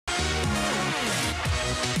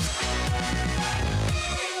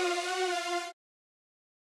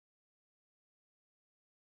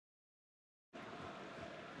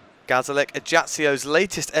GFC Ajaccio's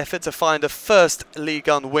latest effort to find a first Ligue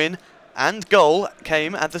 1 win and goal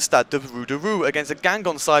came at the Stade de Roudourou against a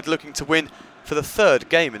Guingamp side looking to win for the third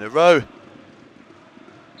game in a row.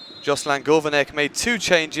 Jocelyn Gourvenec made 2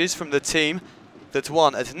 changes from the team that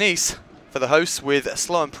won at Nice for the hosts, with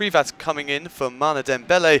Sloan PRIVAT coming in for Mana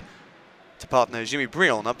Dembele to partner Jérémy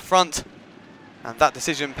Brion up front. And that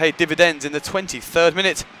decision paid dividends in the 23rd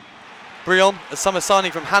minute. Brion, a summer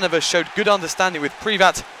signing from Hanover, showed good understanding with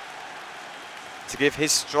PRIVAT to give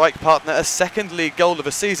his strike partner a second league goal of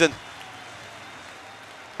a season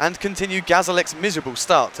and continue Gazelec's miserable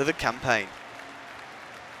start to the campaign.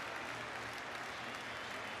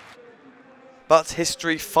 But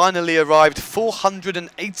history finally arrived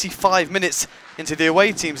 485 minutes into the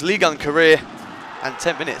away team's Ligue 1 career and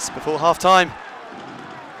 10 minutes before half-time.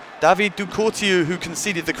 David Ducourtieu, who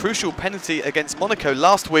conceded the crucial penalty against Monaco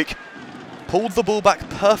last week, pulled the ball back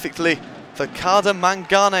perfectly for Kader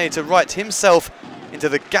MANGANE to write himself into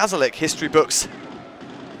the Gazelec history books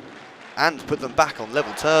and put them back on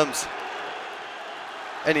level terms.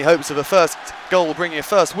 Any hopes of a first goal bringing a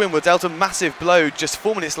first win were dealt a massive blow just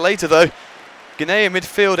 4 minutes later though. Guinean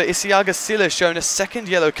midfielder Issiaga SYLLA shown a second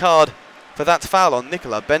yellow card for that foul on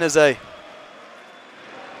Nicolas BENEZET.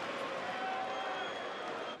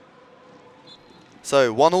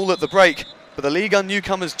 So 1-1 at the break, but the Ligue 1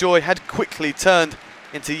 newcomers' joy had quickly turned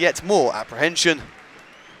into yet more apprehension.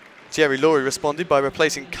 Thierry Laurie responded by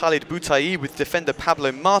replacing Khalid Boutaï with defender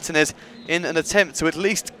Pablo Martinez in an attempt to at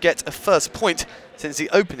least get a first point since the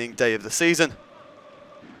opening day of the season.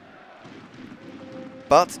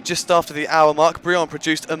 But just after the hour mark, Brion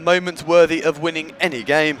produced a moment worthy of winning any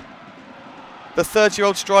game. The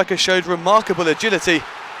 30-year-old striker showed remarkable agility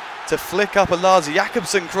to flick up a Lars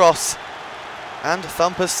JACOBSEN cross and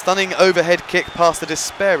thump a stunning overhead kick past the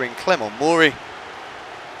despairing Clément MAURY.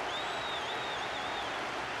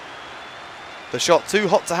 The shot too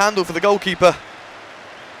hot to handle for the goalkeeper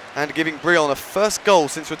and giving Brion a first goal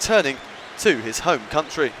since returning to his home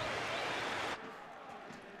country.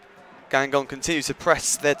 Guingamp continues to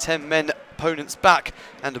press their 10-men opponents back,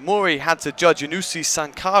 and MAURY had to judge Younousse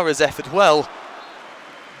SANKHARE's effort well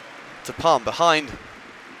to palm behind.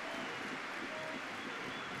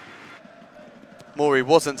 MAURY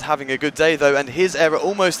wasn't having a good day though, and his error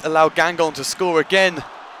almost allowed Guingamp to score again.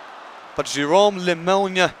 But Jérôme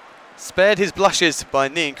Lemogne spared his blushes by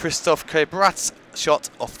kneeing Christophe KERBRAT's shot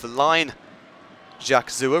off the line. Jacques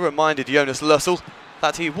Zouer reminded Jonas LÖSSL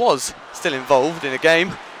that he was still involved in a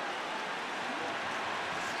game.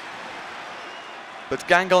 But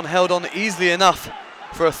Guingamp held on easily enough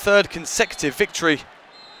for a third consecutive victory,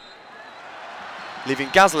 leaving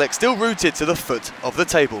Gazelec still rooted to the foot of the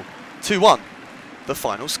table. 2-1, the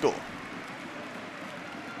final score.